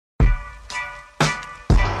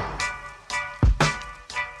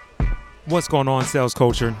What's going on, sales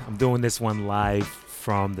culture? I'm doing this one live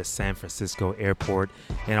from the San Francisco airport,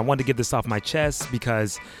 and I wanted to get this off my chest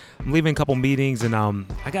because I'm leaving a couple meetings, and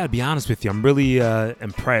I gotta be honest with you, I'm really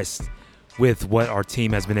impressed with what our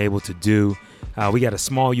team has been able to do. We got a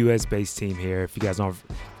small U.S.-based team here. If you guys aren't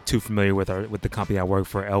too familiar with the company I work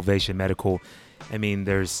for, Elevation Medical, I mean,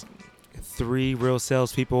 there's 3 real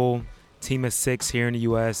salespeople. Team of 6 here in the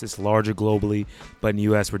U.S. It's larger globally, but in the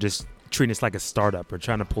U.S. we're just treating this like a startup. We're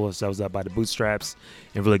trying to pull ourselves up by the bootstraps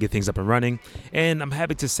and really get things up and running. And I'm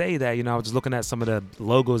happy to say that, I was looking at some of the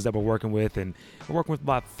logos that we're working with, and we're working with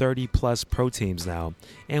about 30 plus pro teams now.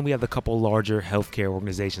 And we have a couple larger healthcare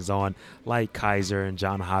organizations on, like Kaiser and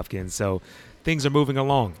Johns Hopkins. So things are moving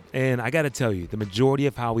along. And I got to tell you, the majority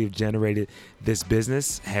of how we've generated this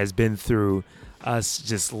business has been through us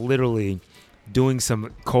just literally doing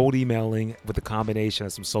some cold emailing with a combination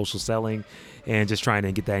of some social selling and just trying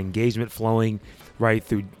to get that engagement flowing right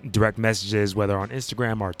through direct messages, whether on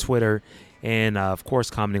Instagram or Twitter, and of course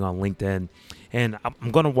commenting on LinkedIn. And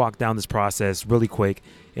I'm going to walk down this process really quick,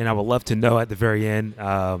 and I would love to know at the very end.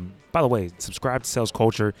 By the way, subscribe to Sales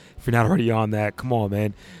Culture if you're not already on that. Come on,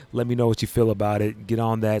 man. Let me know what you feel about it. Get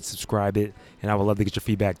on that, subscribe it, and I would love to get your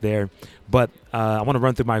feedback there. But I want to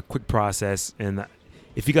run through my quick process, and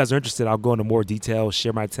if you guys are interested, I'll go into more detail,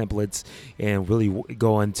 share my templates, and really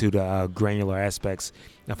go into the granular aspects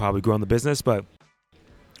of how we grow in the business. But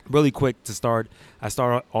really quick to start, I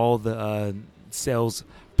start all the sales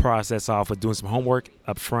process off with doing some homework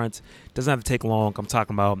up front. Doesn't have to take long. I'm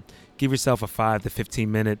talking about give yourself a 5 to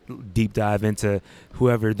 15 minute deep dive into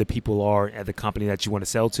whoever the people are at the company that you want to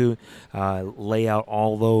sell to. Lay out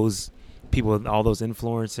all those people, all those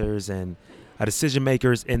influencers and decision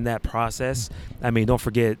makers in that process. I mean, don't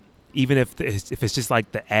forget, even if it's just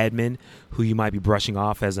like the admin who you might be brushing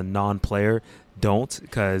off as a non-player,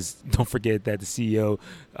 because don't forget that the CEO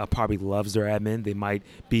probably loves their admin. They might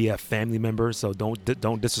be a family member, so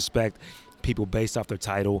don't disrespect people based off their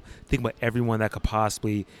title. Think about everyone that could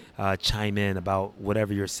possibly chime in about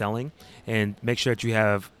whatever you're selling, and make sure that you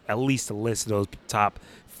have at least a list of those top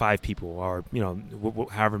 5 people, or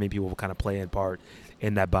however many people will kind of play a part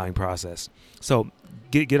in that buying process. So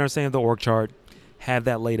get understanding of the org chart, have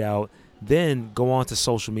that laid out, then go on to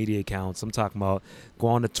social media accounts. I'm talking about go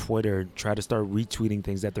on to Twitter, try to start retweeting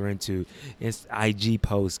things that they're into, IG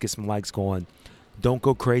posts, get some likes going. Don't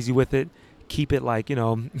go crazy with it. Keep it like,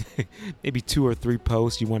 maybe 2 or 3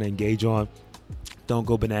 posts you want to engage on. Don't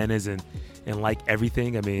go bananas and like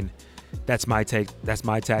everything. I mean, that's my take. That's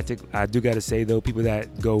my tactic. I do got to say, though, people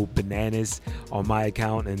that go bananas on my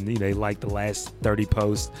account and they like the last 30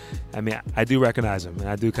 posts, I mean, I do recognize them, and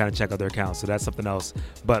I do kind of check out their accounts. So that's something else.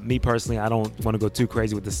 But me personally, I don't want to go too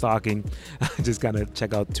crazy with the stalking. I just kind of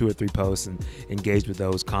check out 2 or 3 posts and engage with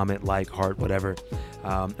those, comment, like, heart, whatever.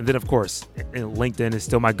 And then, of course, LinkedIn is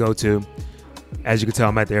still my go-to. As you can tell,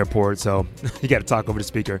 I'm at the airport, so you got to talk over the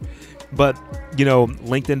speaker. But,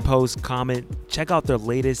 LinkedIn post, comment, check out their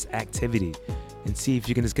latest activity and see if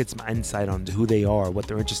you can just get some insight on who they are, what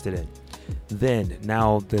they're interested in. Then,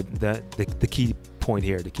 now the key point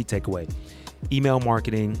here, the key takeaway. Email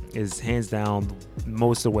marketing is hands down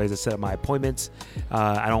most of the ways I set up my appointments.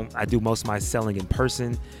 I do most of my selling in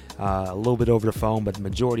person, a little bit over the phone, but the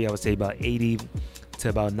majority, I would say about 80 to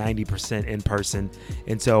about 90% in person.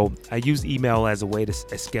 And so I use email as a way to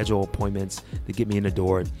schedule appointments to get me in the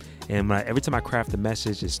door. And every time I craft a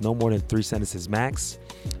message, it's no more than 3 sentences max.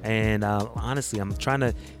 And honestly, I'm trying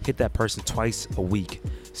to hit that person twice a week.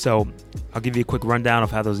 So I'll give you a quick rundown of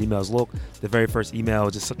how those emails look. The very first email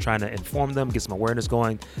is just trying to inform them, get some awareness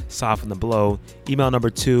going, soften the blow. Email number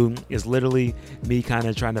 2 is literally me kind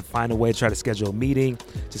of trying to find a way to try to schedule a meeting.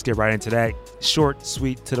 Just get right into that. Short,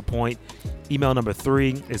 sweet, to the point. Email number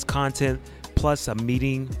 3 is content plus a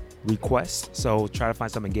meeting request. So try to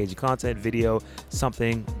find some engaging content, video,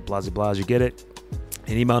 something, blah, blah, blah, you get it.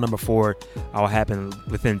 And email number 4 will happen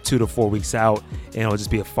within 2 to 4 weeks out, and it'll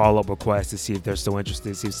just be a follow-up request to see if they're still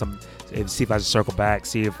interested, see if I should circle back,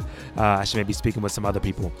 see if I should maybe speaking with some other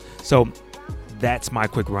people. So that's my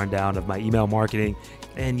quick rundown of my email marketing.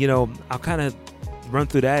 And, I'll kind of run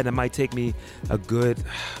through that, and it might take me a good,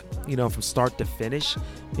 from start to finish,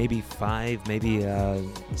 maybe 5,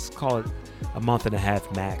 let's call it a month and a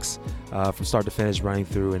half max, from start to finish running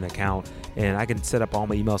through an account. And I can set up all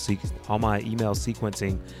my email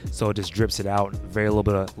sequencing, so it just drips it out. Very little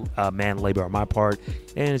bit of man labor on my part,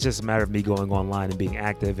 and it's just a matter of me going online and being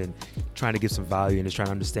active and trying to give some value and just trying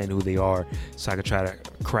to understand who they are, so I can try to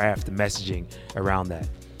craft the messaging around that.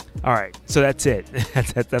 All right, so that's it.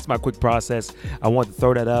 That's my quick process. I want to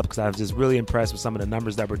throw that up because I was just really impressed with some of the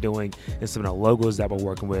numbers that we're doing and some of the logos that we're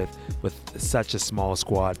working with such a small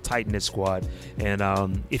squad, tight-knit squad. And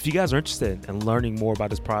if you guys are interested in learning more about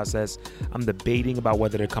this process, I'm debating about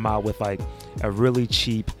whether to come out with like a really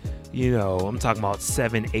cheap, I'm talking about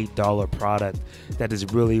 $7, $8 product that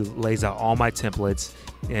just really lays out all my templates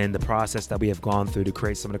and the process that we have gone through to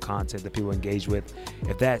create some of the content that people engage with.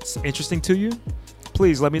 If that's interesting to you,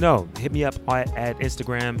 please let me know. Hit me up at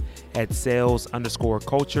Instagram at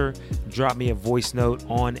sales_culture. Drop me a voice note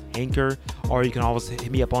on Anchor, or you can always hit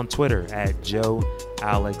me up on Twitter at Joe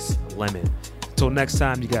Alex Lemon. Until next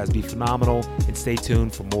time, you guys be phenomenal and stay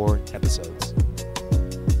tuned for more episodes.